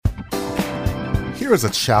Here is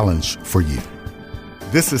a challenge for you.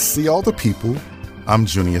 This is See All the People. I'm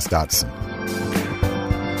Junius Dotson.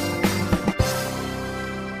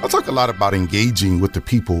 I talk a lot about engaging with the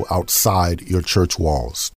people outside your church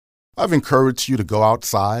walls. I've encouraged you to go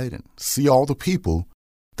outside and see all the people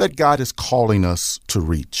that God is calling us to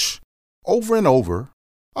reach. Over and over,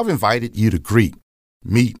 I've invited you to greet,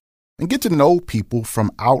 meet, and get to know people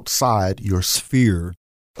from outside your sphere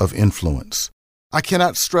of influence. I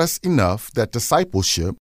cannot stress enough that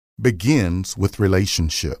discipleship begins with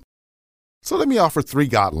relationship. So let me offer 3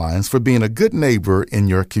 guidelines for being a good neighbor in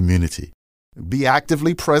your community. Be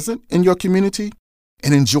actively present in your community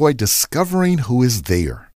and enjoy discovering who is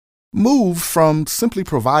there. Move from simply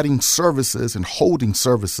providing services and holding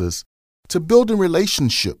services to building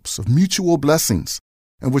relationships of mutual blessings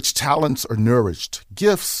in which talents are nourished,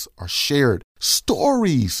 gifts are shared,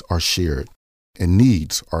 stories are shared, and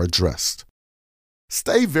needs are addressed.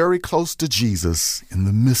 Stay very close to Jesus in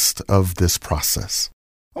the midst of this process.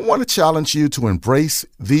 I want to challenge you to embrace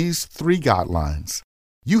these 3 guidelines.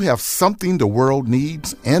 You have something the world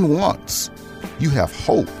needs and wants. You have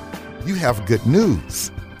hope. You have good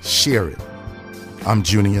news. Share it. I'm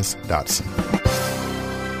Junius Dotson.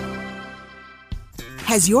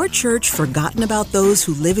 Has your church forgotten about those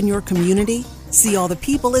who live in your community? See All the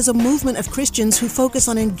People is a movement of Christians who focus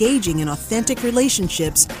on engaging in authentic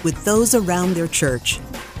relationships with those around their church.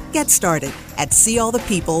 Get started at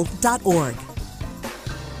seeallthepeople.org.